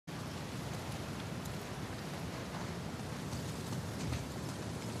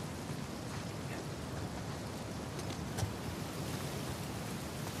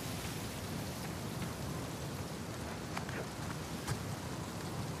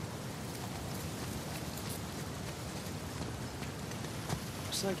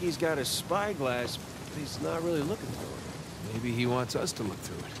Looks like he's got a spyglass, but he's not really looking through it. Maybe he wants us to look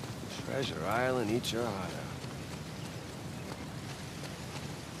through it. Treasure Island, eat your heart out.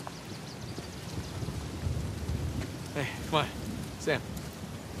 Hey, come on. Sam.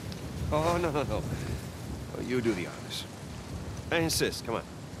 Oh, no. Oh, you do the honors. I insist, come on.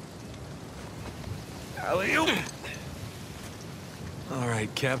 Alley-oop! All right,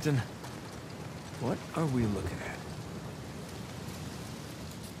 Captain. What are we looking at?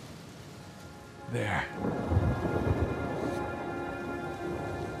 There.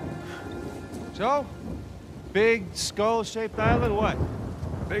 So? Big skull-shaped island, what?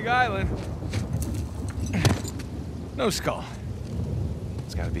 Big island. No skull.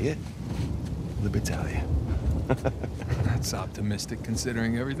 It's gotta be it. Libertalia. That's optimistic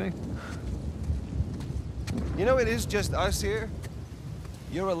considering everything. You know, it is just us here.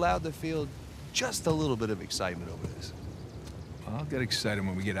 You're allowed to feel just a little bit of excitement over this. I'll get excited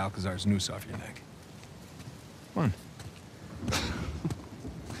when we get Alcazar's noose off your neck. Come on.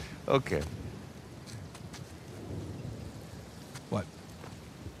 Okay. What?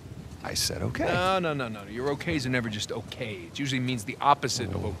 I said okay. No. Your okays are never just okay. It usually means the opposite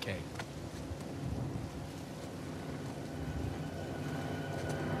of okay.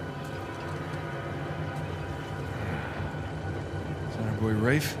 Is that our boy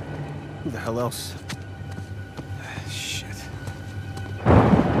Rafe? Who the hell else? Shit.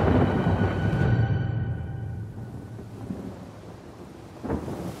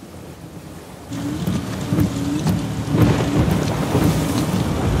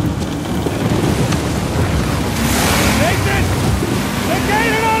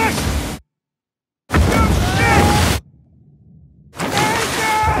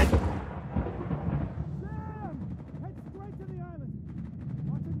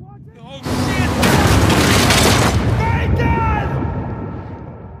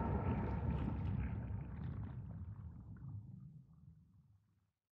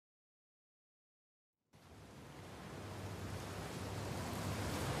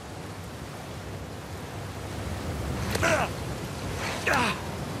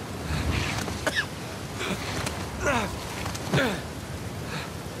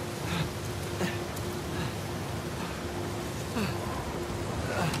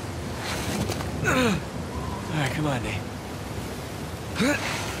 All right, come on, Nate.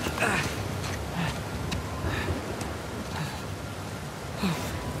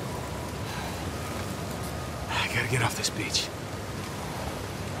 I gotta get off this beach.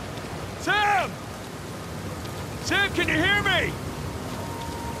 Sam! Sam, can you hear me? Any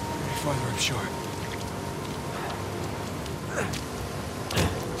farther up shore.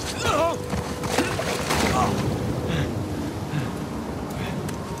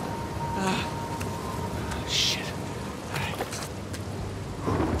 Shit. All right.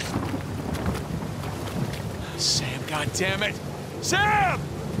 Sam, goddammit! Sam!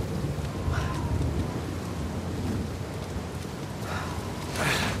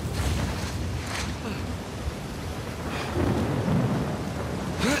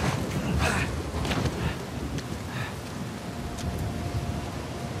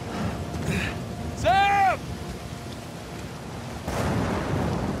 Sam!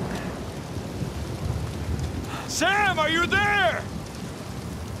 Sam, are you there?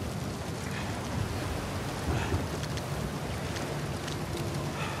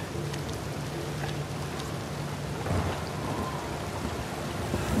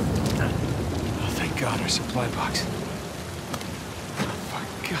 Oh, thank God, our supply box. Oh, for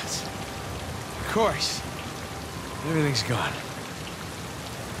guts. Of course. Everything's gone.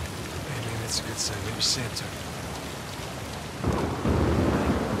 Maybe that's a good sign. Maybe Sam took it.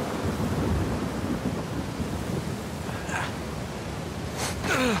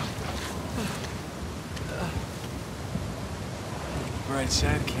 Bright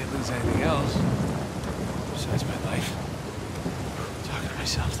side, can't lose anything else. Besides my life. Talking to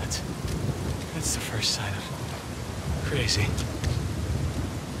myself, that's the first sign of crazy.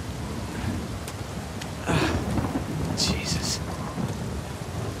 Jesus.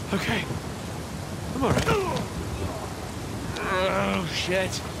 Okay. I'm all right. Oh,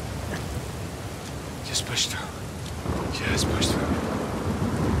 shit. Just push through. Just push through.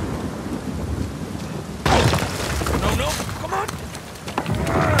 No, come on.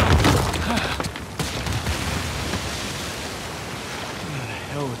 What the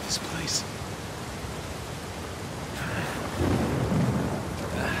hell with this place?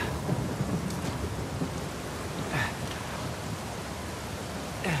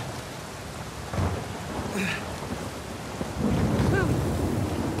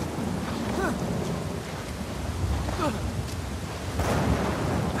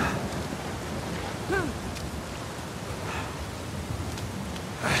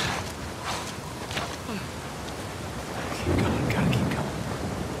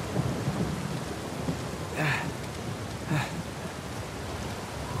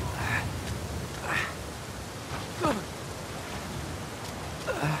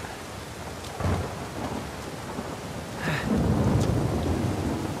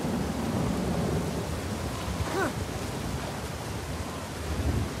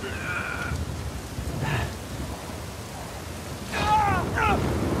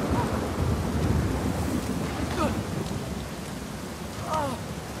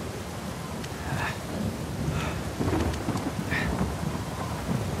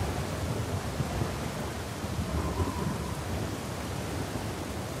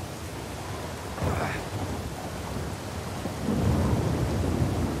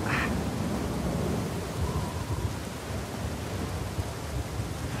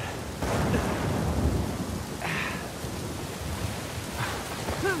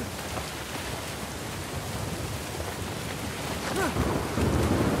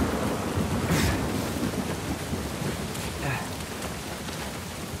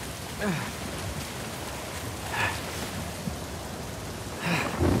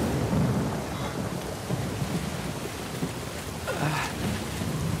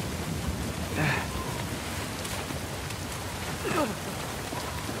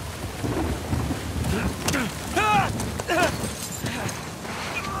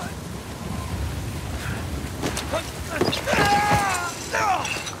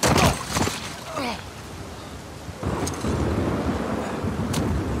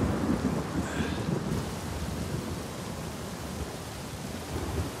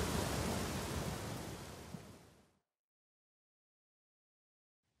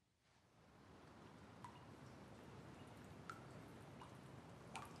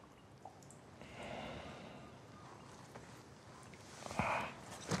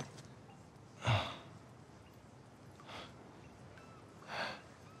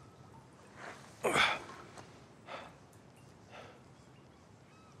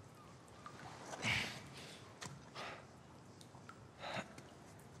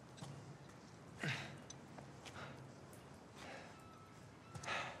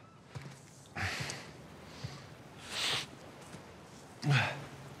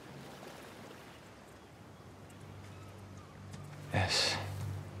 S.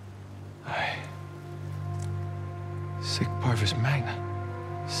 I. Sic Parvis Magna.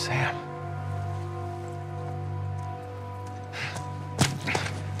 Sam.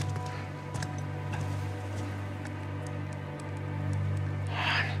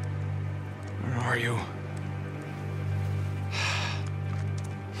 Where are you?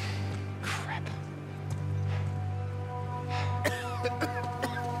 Crap.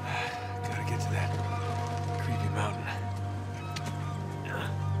 Gotta get to that creepy mountain.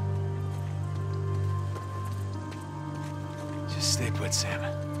 Just stay put, Sam.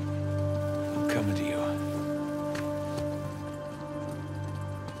 I'm coming to you.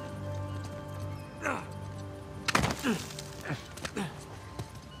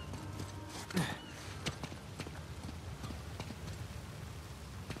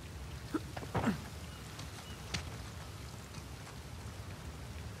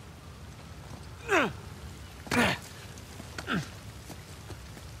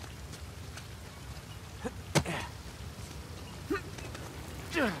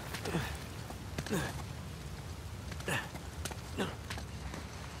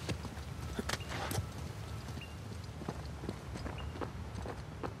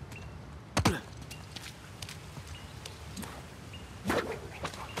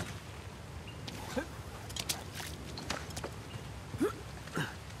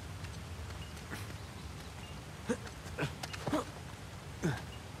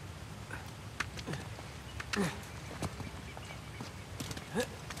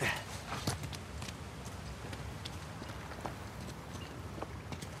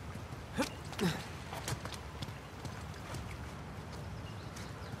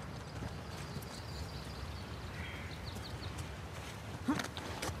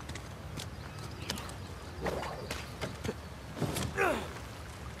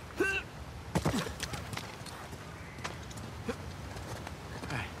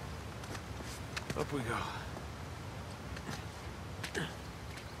 Up we go.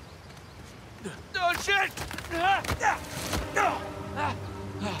 Oh, shit!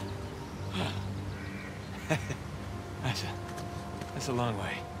 That's a long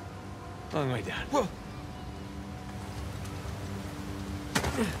way. Long way down. Whoa.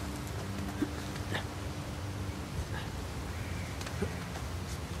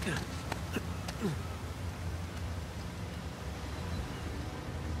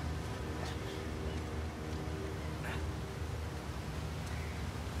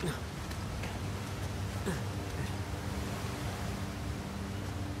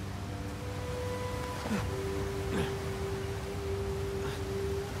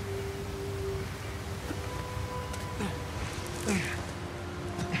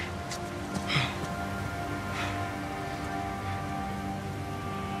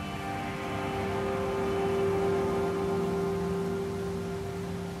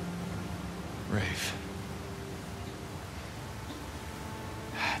 Rafe.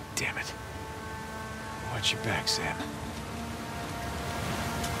 Damn it. Watch your back, Sam.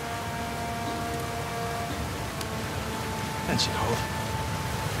 That should hold.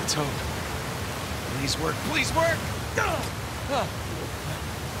 Let's hope. Please work, please work!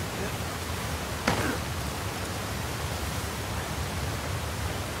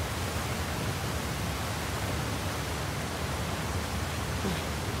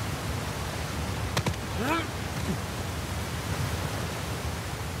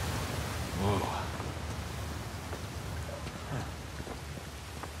 Whoa.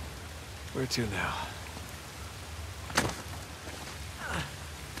 Where to now?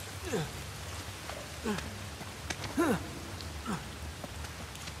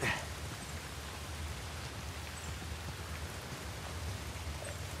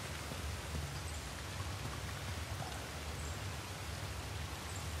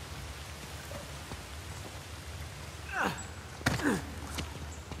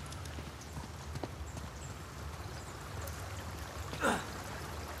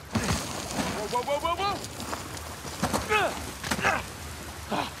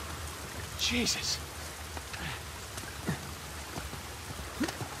 Jesus.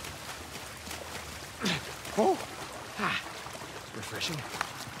 Oh. Refreshing.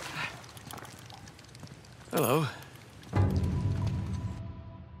 Hello.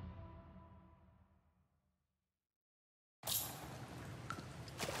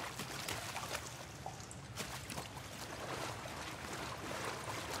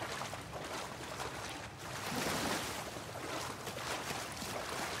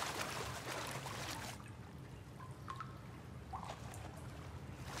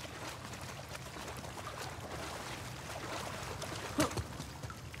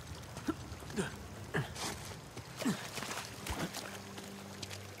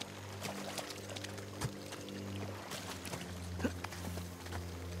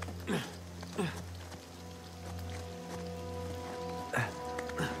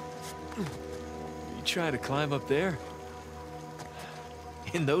 Try to climb up there?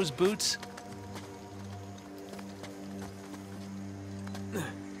 In those boots?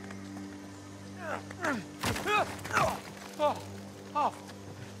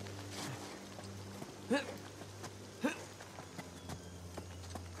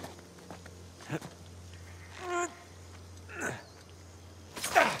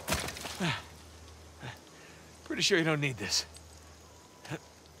 Pretty sure you don't need this.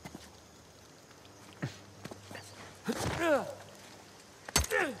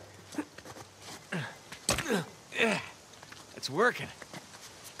 It's working.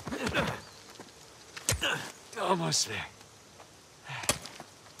 Almost there.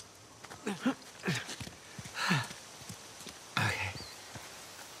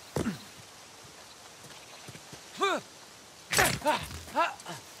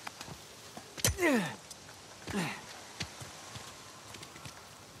 Okay.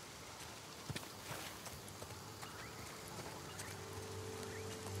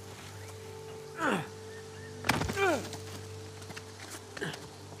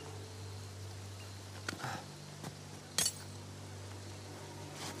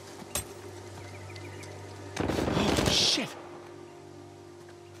 Shit!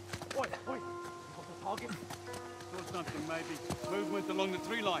 Oi, oi! You got the target? Saw something, maybe. Movement along the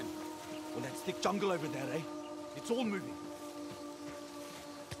tree line. Well, that thick jungle over there, eh? It's all moving.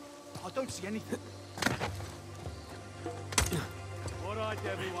 I don't see anything. All right,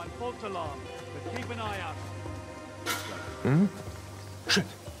 everyone. False alarm. But keep an eye out. Hmm? Shit!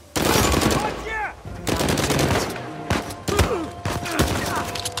 Right here!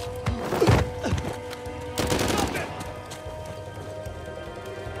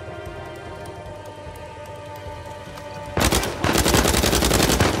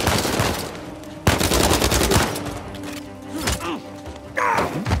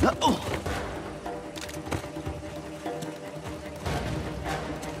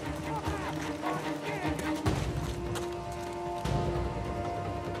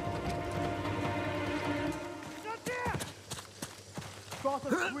 Cross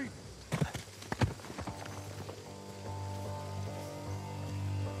the street.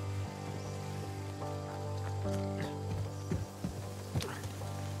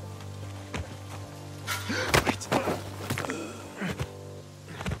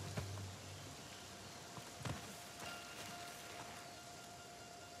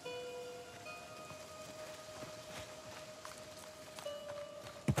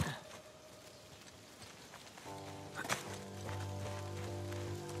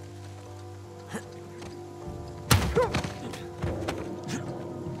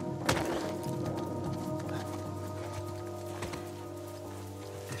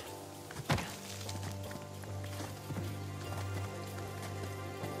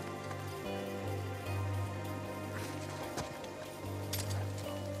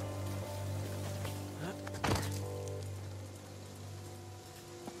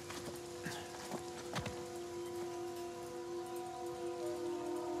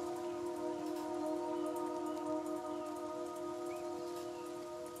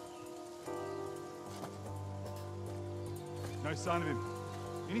 No sign of him.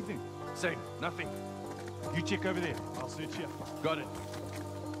 Anything? Same. Nothing. You check over there. I'll search here. Got it.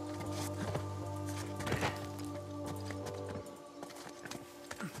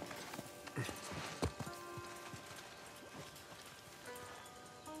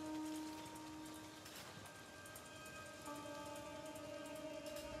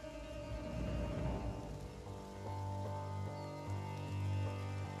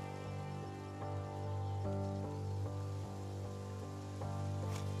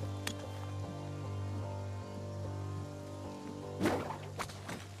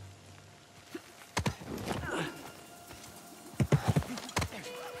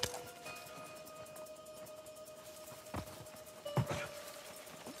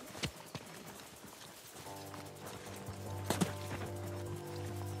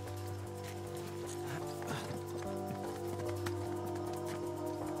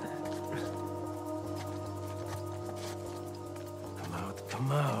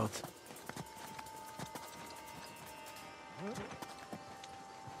 Come out.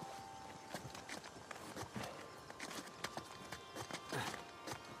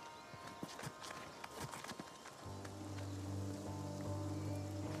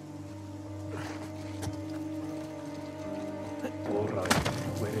 All right.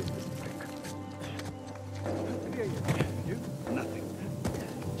 Where is this thing? You? Nothing.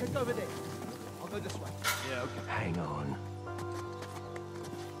 Check over there. I'll go this way. Yeah, okay. Hang on.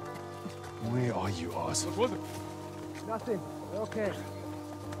 Where are you, asshole? What was it? Nothing. We're okay.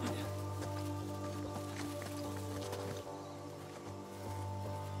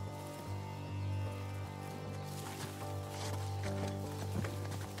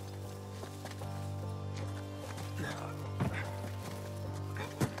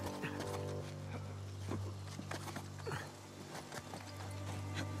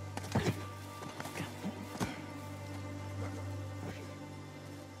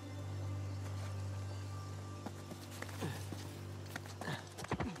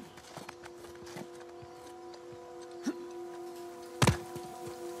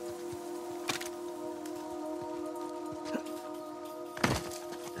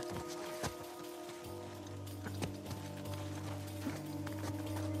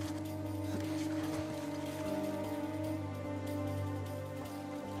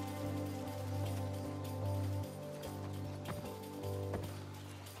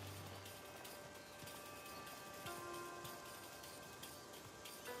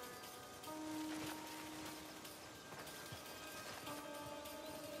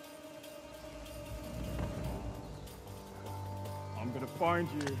 I'm gonna find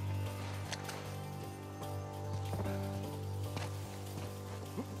you.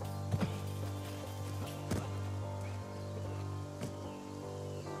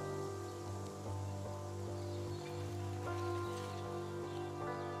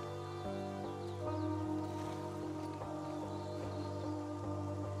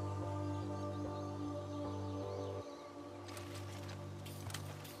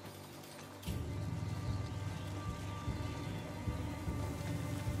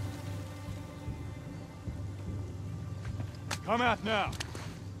 Come out now.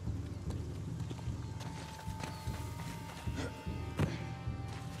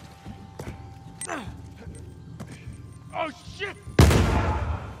 Oh, shit!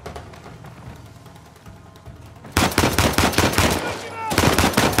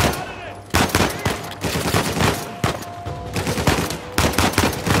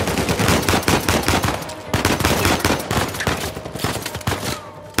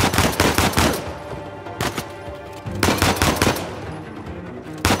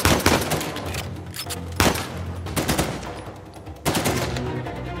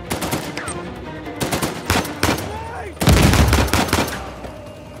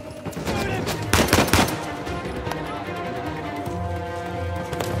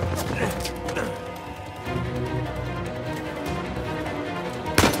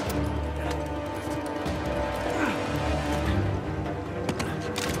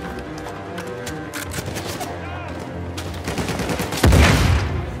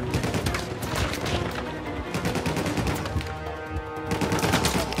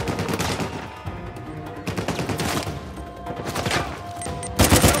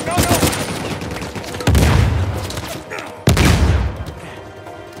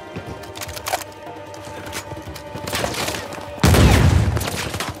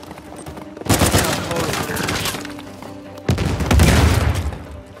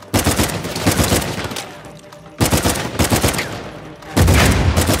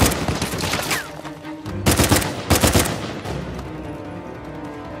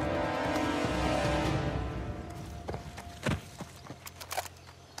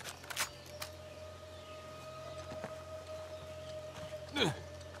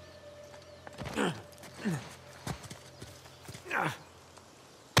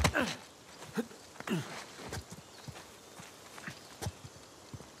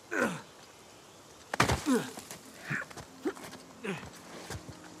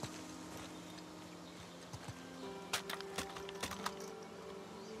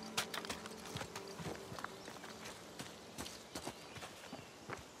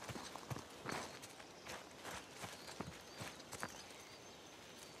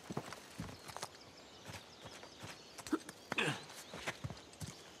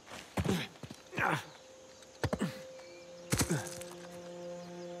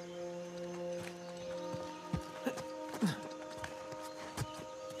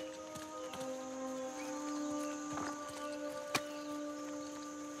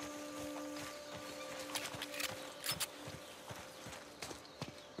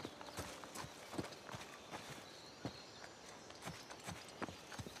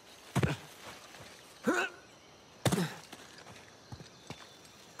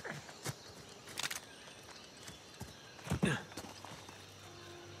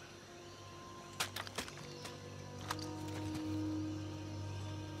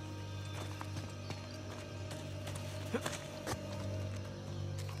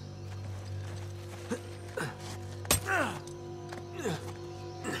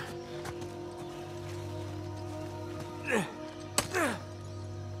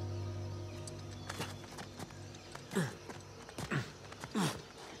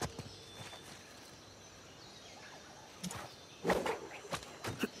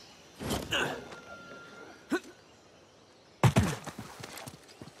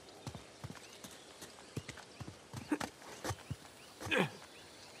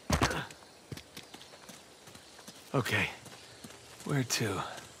 Okay, where to?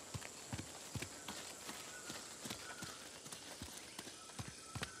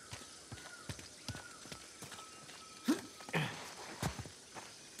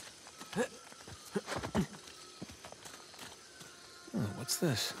 Oh, what's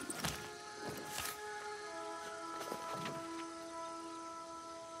this?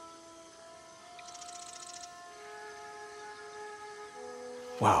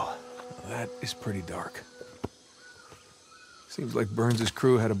 Wow, that is pretty dark. Seems like Burns'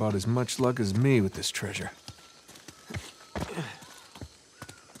 crew had about as much luck as me with this treasure.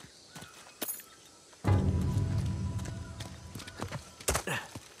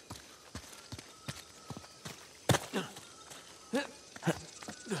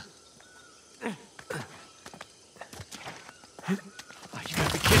 Oh, you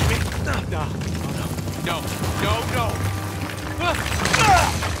gotta be kidding me! No.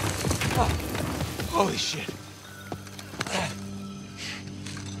 Holy shit.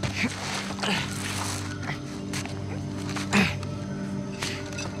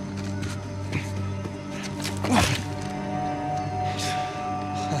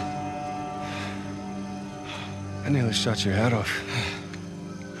 I nearly shot your head off.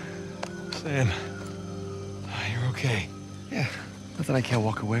 Sam, you're okay. Yeah, nothing I can't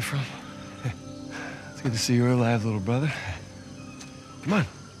walk away from. It's good to see you're alive, little brother. Come on.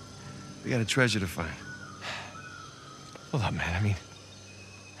 We got a treasure to find. Hold up, man. I mean,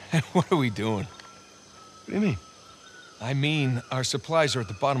 what are we doing? What do you mean? I mean, our supplies are at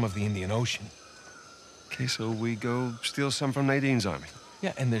the bottom of the Indian Ocean. Okay, so we go steal some from Nadine's army.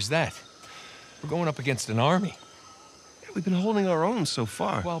 Yeah, and there's that. We're going up against an army Yeah, we've been holding our own so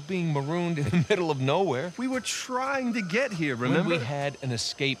far. while being marooned in the middle of nowhere. We were trying to get here, remember? When we had an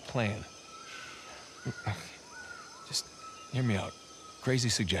escape plan. Just hear me out. Crazy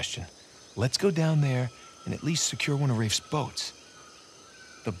suggestion. Let's go down there and at least secure one of Rafe's boats.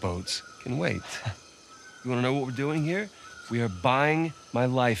 The boats can wait. You want to know what we're doing here? We are buying my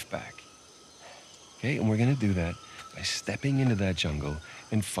life back. Okay, and we're gonna do that by stepping into that jungle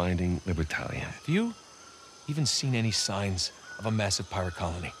and finding Libertalia. Have you even seen any signs of a massive pirate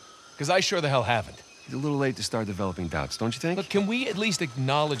colony? Because I sure the hell haven't. It's a little late to start developing doubts, don't you think? Look, can we at least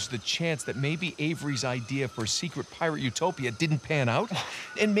acknowledge the chance that maybe Avery's idea for a secret pirate utopia didn't pan out?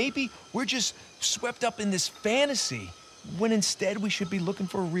 And maybe we're just swept up in this fantasy when instead we should be looking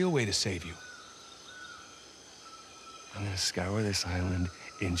for a real way to save you. I'm gonna scour this island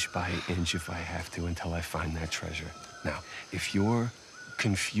inch by inch if I have to until I find that treasure. Now, if you're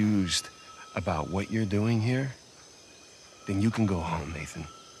confused about what you're doing here, then you can go home, Nathan.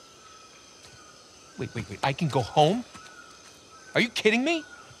 Wait. I can go home? Are you kidding me?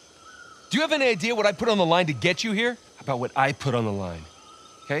 Do you have any idea what I put on the line to get you here? About what I put on the line,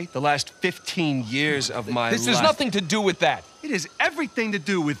 okay? The last 15 years of my life. This has nothing to do with that. It has everything to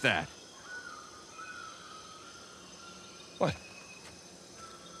do with that. What?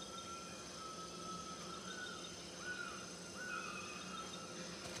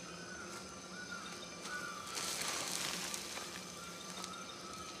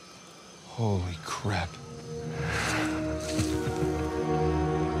 Holy crap.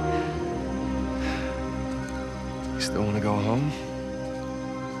 You still want to go home?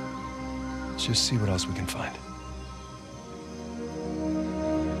 Let's just see what else we can find.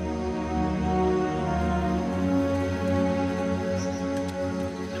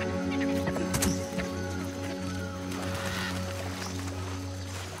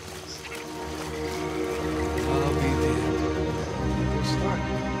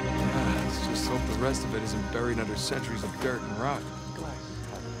 The rest of it isn't buried under centuries of dirt and rock.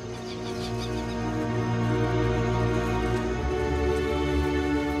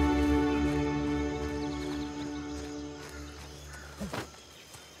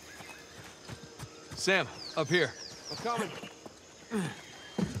 Sam, up here. I'm coming.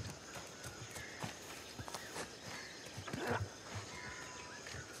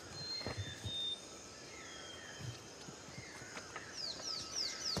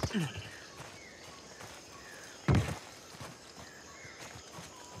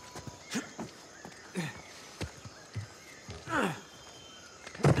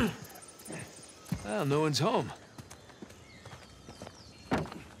 Well, no one's home.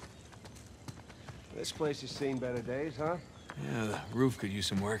 This place has seen better days, huh? Yeah, the roof could use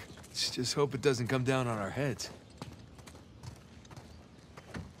some work. Let's just hope it doesn't come down on our heads.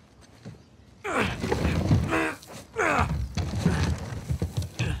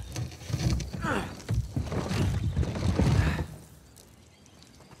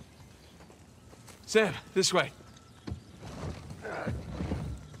 Sam, this way.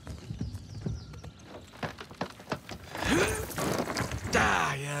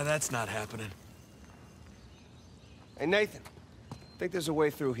 Yeah, that's not happening. Hey, Nathan. I think there's a way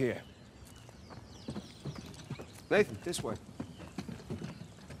through here. Nathan, this way.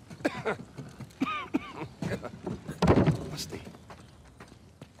 Musty.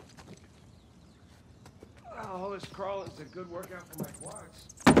 All this crawling is a good workout for my quads.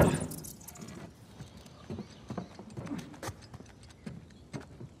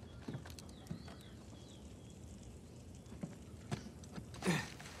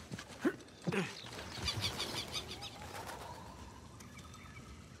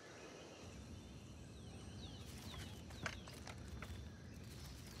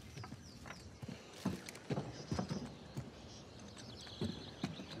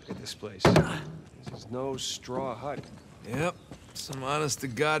 This place. This is no straw hut. Yep, some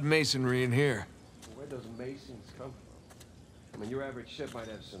honest-to-God masonry in here. Where'd those masons come from? I mean, your average ship might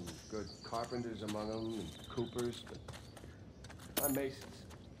have some good carpenters among them, and coopers, but not masons.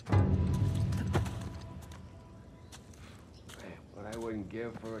 Man, what I wouldn't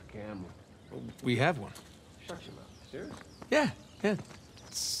give for a camel. We have one. Shut your mouth. Serious? Yeah.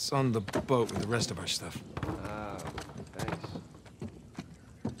 It's on the boat with the rest of our stuff. Oh, thanks.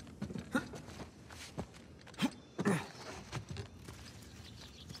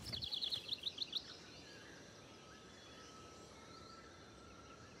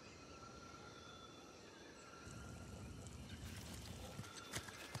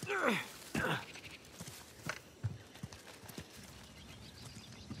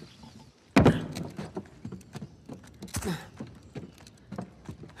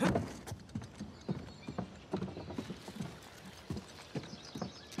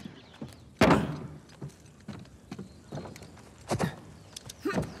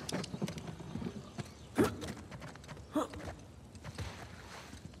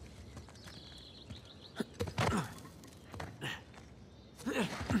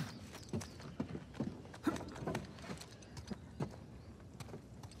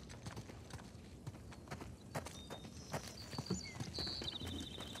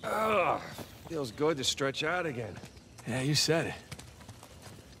 Oh, feels good to stretch out again. Yeah, you said it.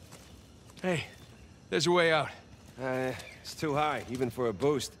 Hey, there's a way out. It's too high, even for a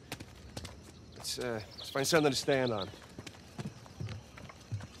boost. Let's find something to stand on.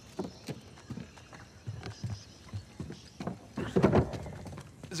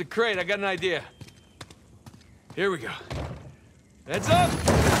 There's a crate. I got an idea. Here we go. Heads up!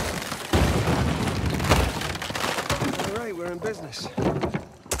 All right, we're in business.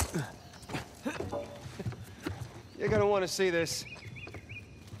 You're gonna want to see this.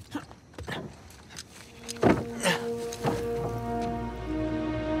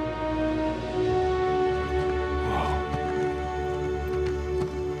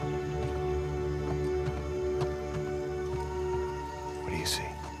 What do you see?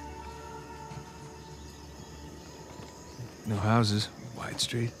 No houses. Wide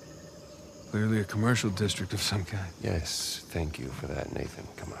street. Clearly a commercial district of some kind. Yes, thank you for that, Nathan.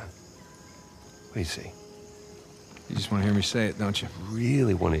 Come on. What do you see? You just want to hear me say it, don't you?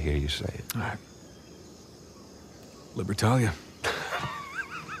 Really want to hear you say it. All right. Libertalia.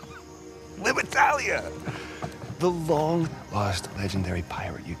 Libertalia! The long-lost legendary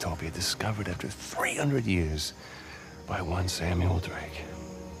pirate utopia discovered after 300 years by one Samuel Drake.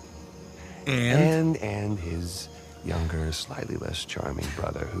 And his younger, slightly less charming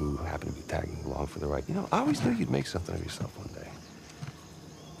brother who happened to be tagging along for the ride. You know, I always knew you'd make something of yourself one day.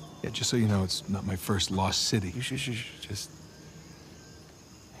 Yeah, just so you know, it's not my first lost city. You should just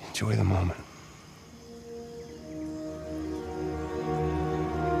enjoy the moment.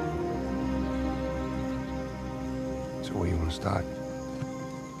 So where you want to start?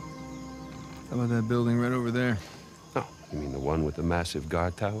 How about that building right over there? Oh, you mean the one with the massive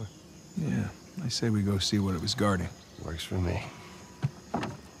guard tower? Yeah, I say we go see what it was guarding. Works for me.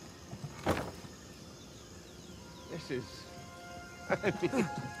 This is... I mean,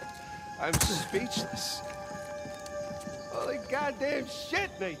 I'm speechless. Holy goddamn shit,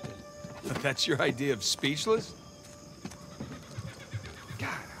 Nathan! That's your idea of speechless? God,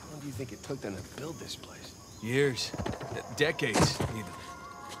 how long do you think it took them to build this place? Years. Decades, even.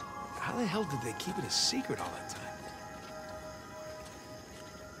 How the hell did they keep it a secret all that time?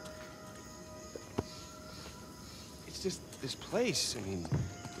 It's just this place. I mean,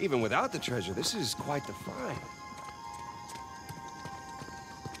 even without the treasure, this is quite the find.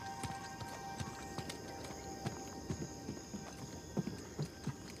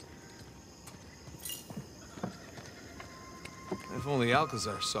 If only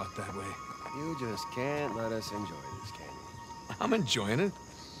Alcazar saw it that way. You just can't let us enjoy this, can you? I'm enjoying it.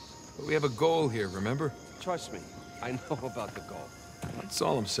 But we have a goal here, remember? Trust me, I know about the goal. That's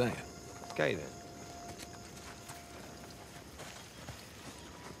all I'm saying. Okay, then.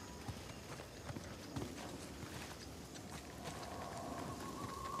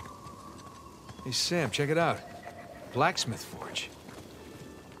 Hey, Sam, check it out. Blacksmith forge.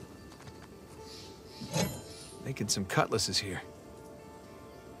 Making some cutlasses here.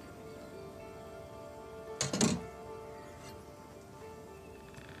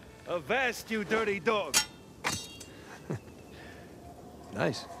 Avast, you dirty dog!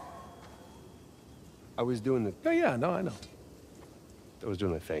 Nice. I was doing the... Oh, yeah, no, I know. I was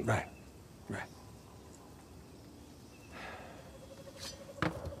doing the thing. Right, right.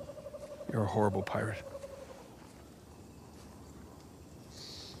 You're a horrible pirate.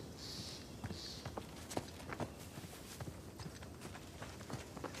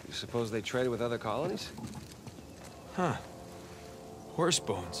 You suppose they traded with other colonies? Huh. Horse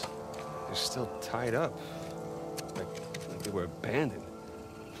bones. They're still tied up. Like they were abandoned.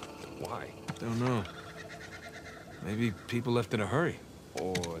 Why? Don't know. Maybe people left in a hurry.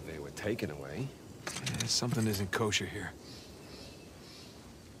 Or they were taken away. Yeah, something isn't kosher here.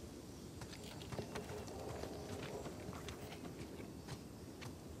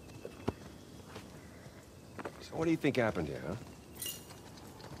 So what do you think happened here, huh?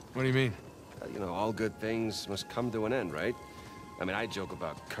 What do you mean? You know, all good things must come to an end, right? I mean, I joke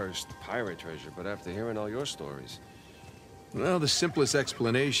about cursed pirate treasure, but after hearing all your stories... Well, the simplest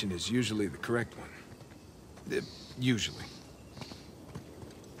explanation is usually the correct one. Usually.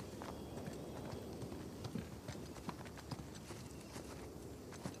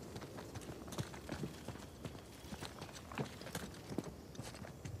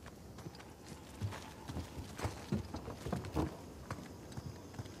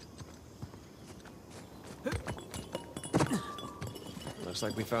 Looks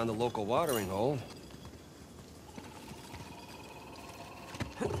like we found a local watering hole.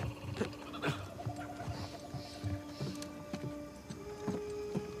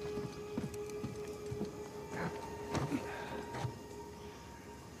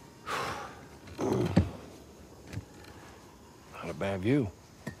 Not a bad view.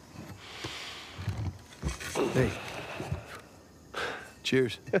 Hey.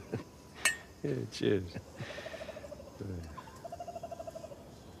 Cheers. Yeah, cheers.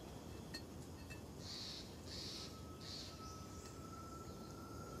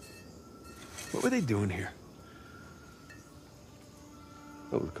 What were they doing here?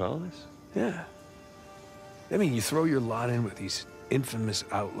 What, with colonists? Yeah. I mean, you throw your lot in with these infamous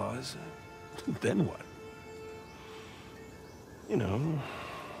outlaws, then what? You know,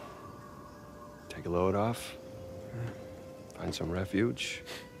 take a load off, find some refuge,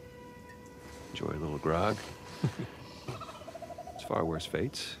 enjoy a little grog. It's far worse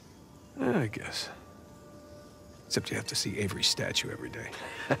fates. I guess. Except you have to see Avery's statue every day.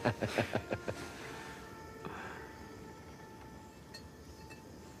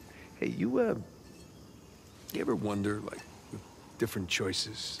 Hey, you ever wonder, like, with different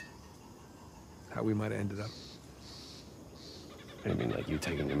choices, how we might have ended up? I mean, like you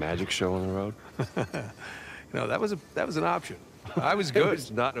taking a magic show on the road? No, that was an option. I was It good.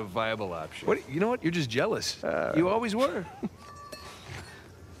 was not a viable option. What? You know what? You're just jealous. You always were.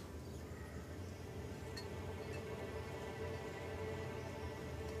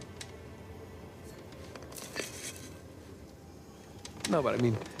 No, but I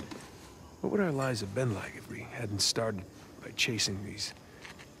mean, what would our lives have been like if we hadn't started by chasing these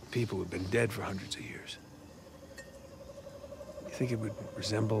people who've been dead for hundreds of years? You think it would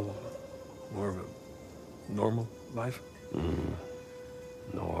resemble more of a normal life?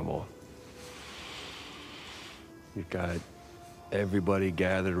 Normal. You got everybody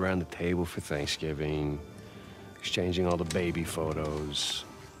gathered around the table for Thanksgiving, exchanging all the baby photos,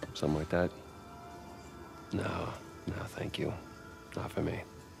 something like that. No, thank you. Not for me.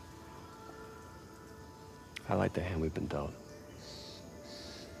 I like the hand we've been dealt.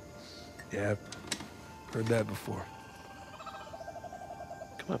 Yeah, heard that before.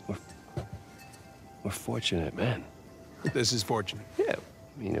 Come on, we're fortunate, man. This is fortunate. Yeah.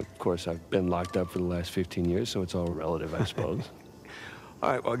 I mean, of course, I've been locked up for the last 15 years, so it's all relative, I suppose.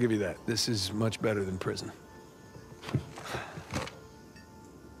 All right, well, I'll give you that. This is much better than prison.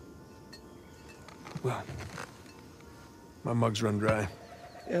 Well, my mug's run dry.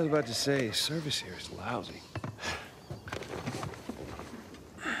 Yeah, I was about to say, service here is lousy.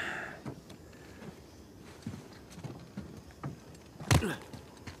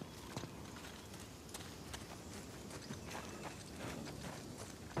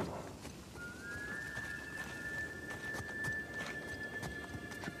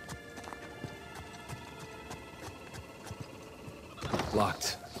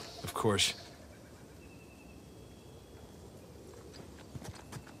 Locked, of course.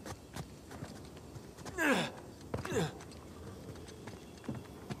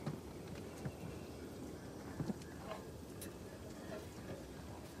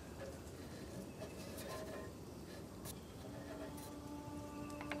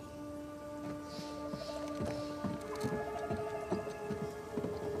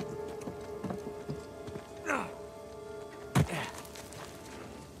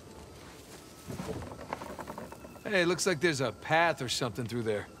 Hey, looks like there's a path or something through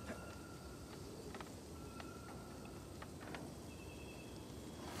there.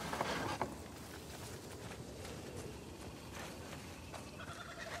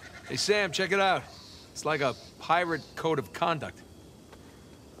 Hey, Sam, check it out. It's like a pirate code of conduct.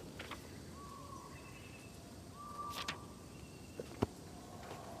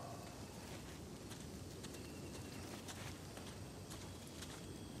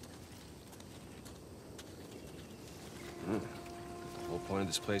 The whole point of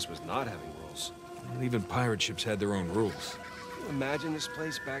this place was not having rules. Even pirate ships had their own rules. Can you imagine this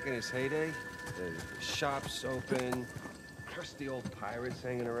place back in its heyday? The shops open, crusty old pirates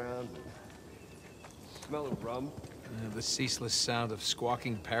hanging around, smell of rum, The ceaseless sound of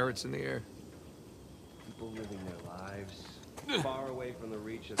squawking parrots in the air. people living their lives, far away from the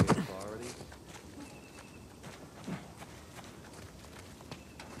reach of the authority.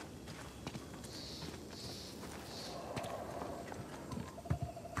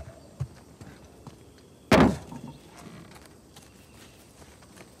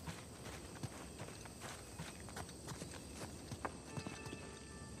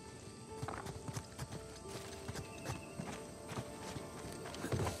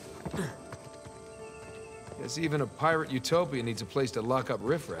 Guess even a pirate utopia needs a place to lock up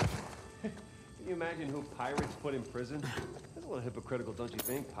riffraff. Can you imagine who pirates put in prison? That's a little hypocritical, don't you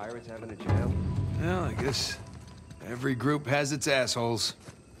think? Pirates having a jail? Well, I guess every group has its assholes.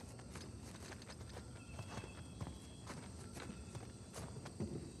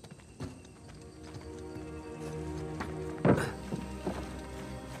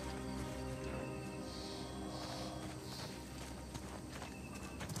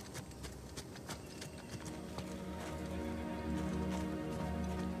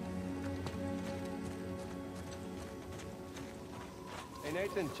 Hey,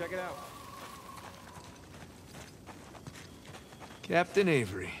 Nathan, check it out. Captain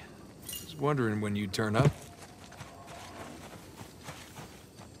Avery. Was wondering when you'd turn up.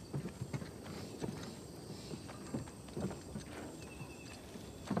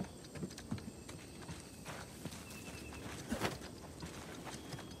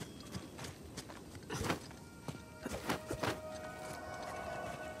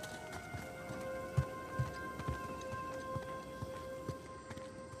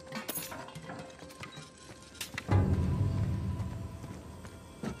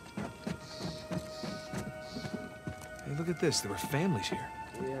 Hey, look at this. There were families here.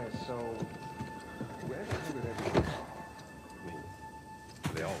 Yeah, so... we actually covered everything. I mean,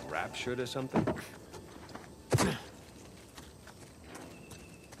 they all raptured or something?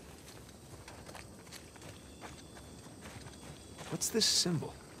 What's this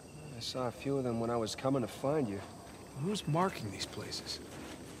symbol? I saw a few of them when I was coming to find you. Who's marking these places?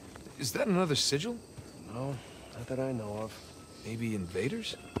 Is that another sigil? No, not that I know of. Maybe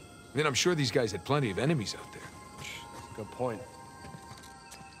invaders? I mean, I'm sure these guys had plenty of enemies out there. Good point.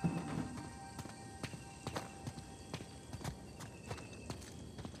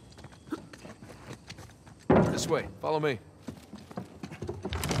 This way, follow me.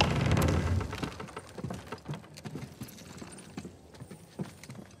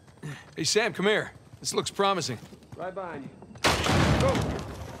 Hey, Sam, come here. This looks promising. Right behind you. Oh!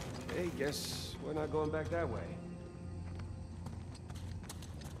 Hey, guess we're not going back that way.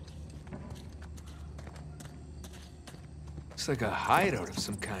 Looks like a hideout of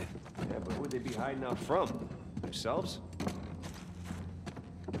some kind. Yeah, but who'd they be hiding out from? Themselves?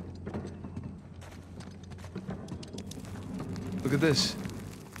 Look at this.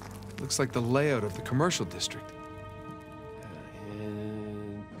 Looks like the layout of the commercial district.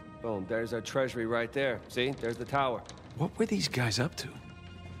 And boom, there's our treasury right there. See? There's the tower. What were these guys up to?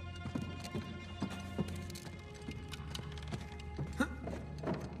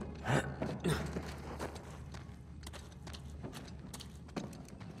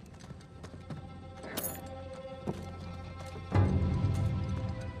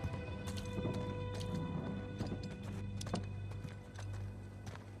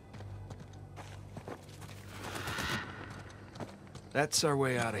 That's our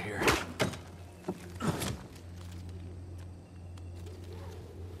way out of here.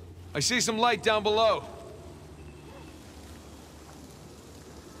 I see some light down below.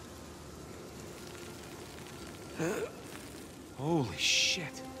 Holy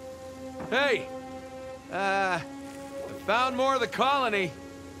shit. Hey! I found more of the colony.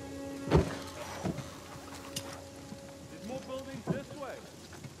 There's more buildings this way.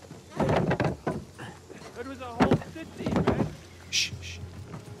 That was a whole city, man. Shh, shh.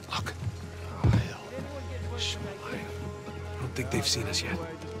 Look. Oh, hell. Shh. I don't think they've seen us yet.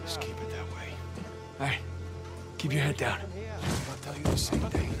 Just keep it that way. All right. Keep your head down. I'll tell you the same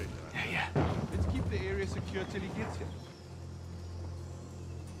thing. Yeah. Let's keep the area secure till he gets here.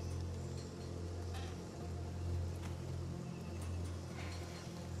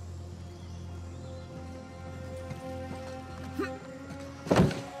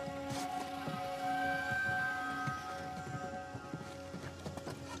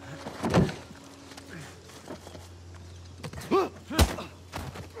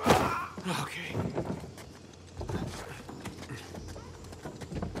 Okay.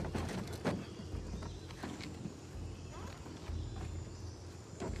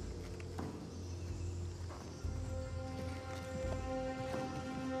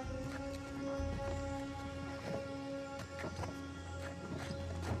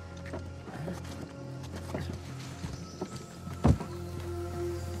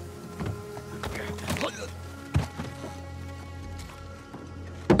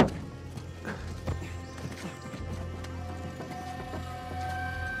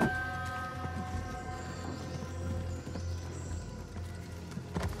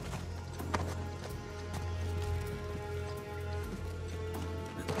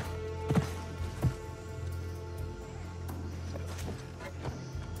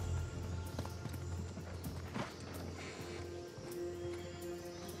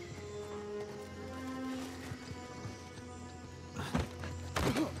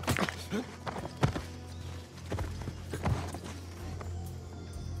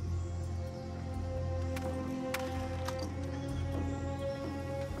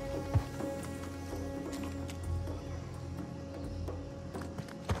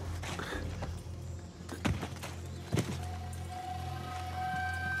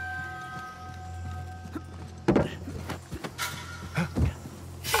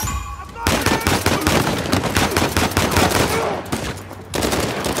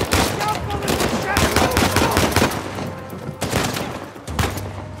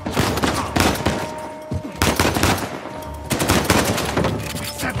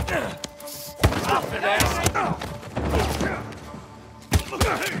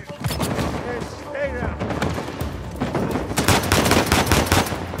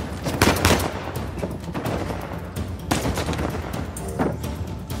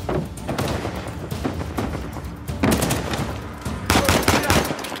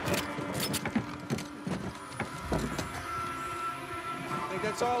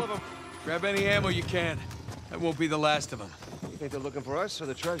 That's all of them. Grab any ammo you can. That won't be the last of them. You think they're looking for us or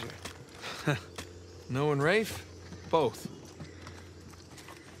the treasure? No and Rafe? Both.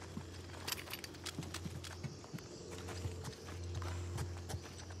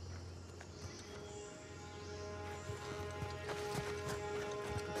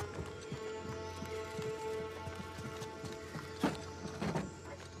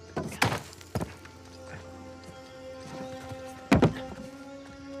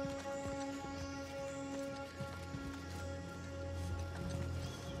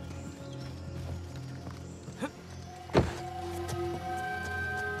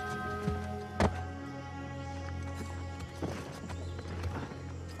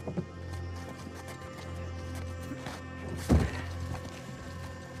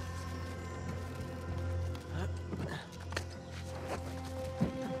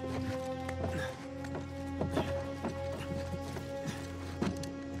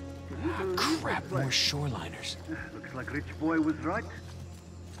 crap, more shoreliners. Looks like Rich Boy was right.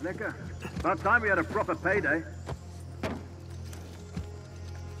 Lekker. About time we had a proper payday.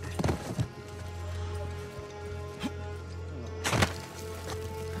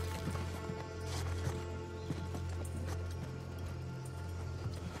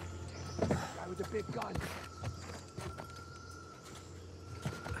 Guy with the big gun.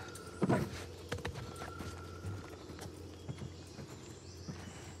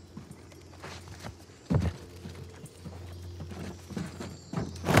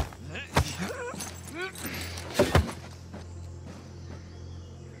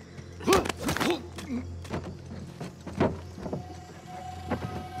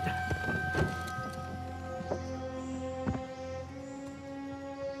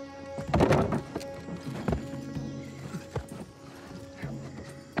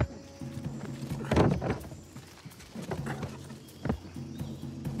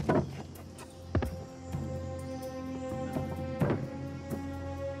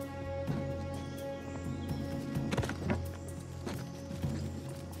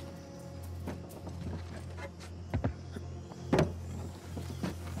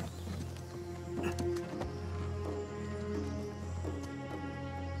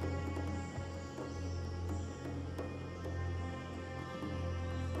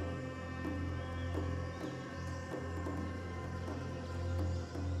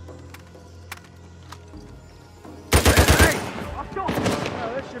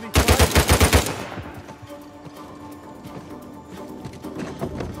 Should be fine.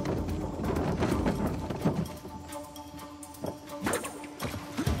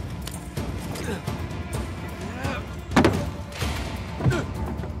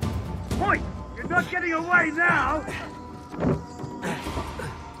 Boy, you're not getting away now!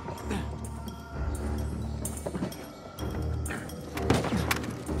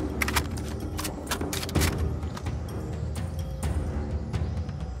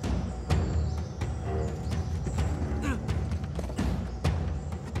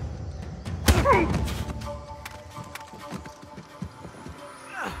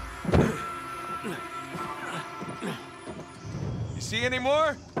 You see any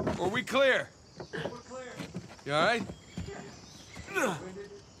more? Or are we clear? We're clear. You all right?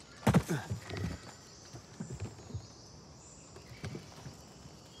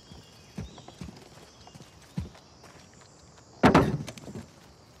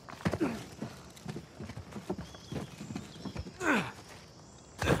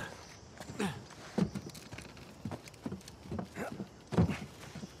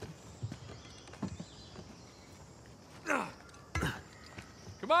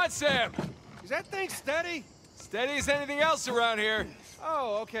 Come on, Sam! Is that thing steady? Steady as anything else around here.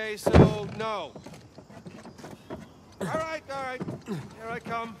 Oh, okay, so no. All right. Here I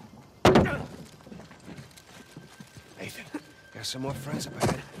come. Nathan, got some more friends up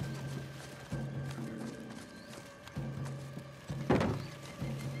ahead.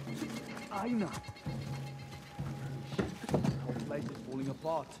 Aina. Whole place is falling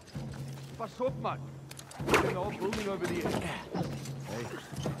apart. Pas op, man. There's an old building over there. Hey,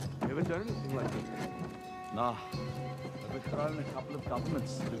 you ever done anything like this? Nah. Overthrown a couple of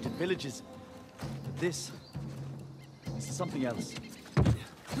governments, looted villages. But this is something else.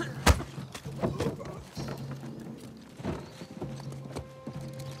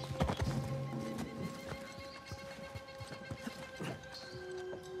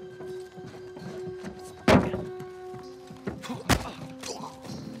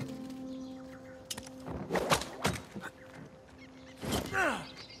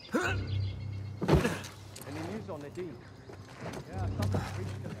 On the deal. Yeah, someone's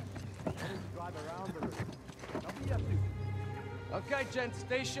reached them. Let him drive around the room. Nobody has to. Okay, gents,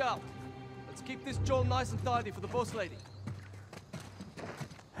 stay sharp. Let's keep this joint nice and tidy for the boss lady.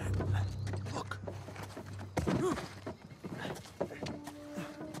 Look.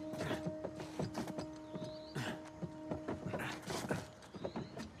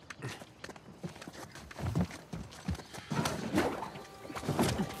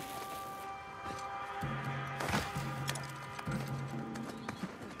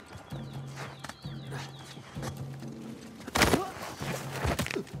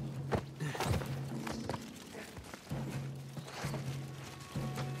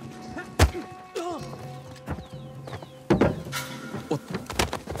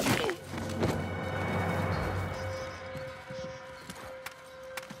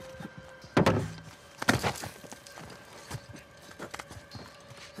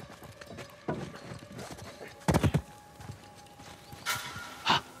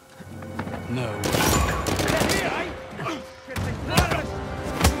 No way.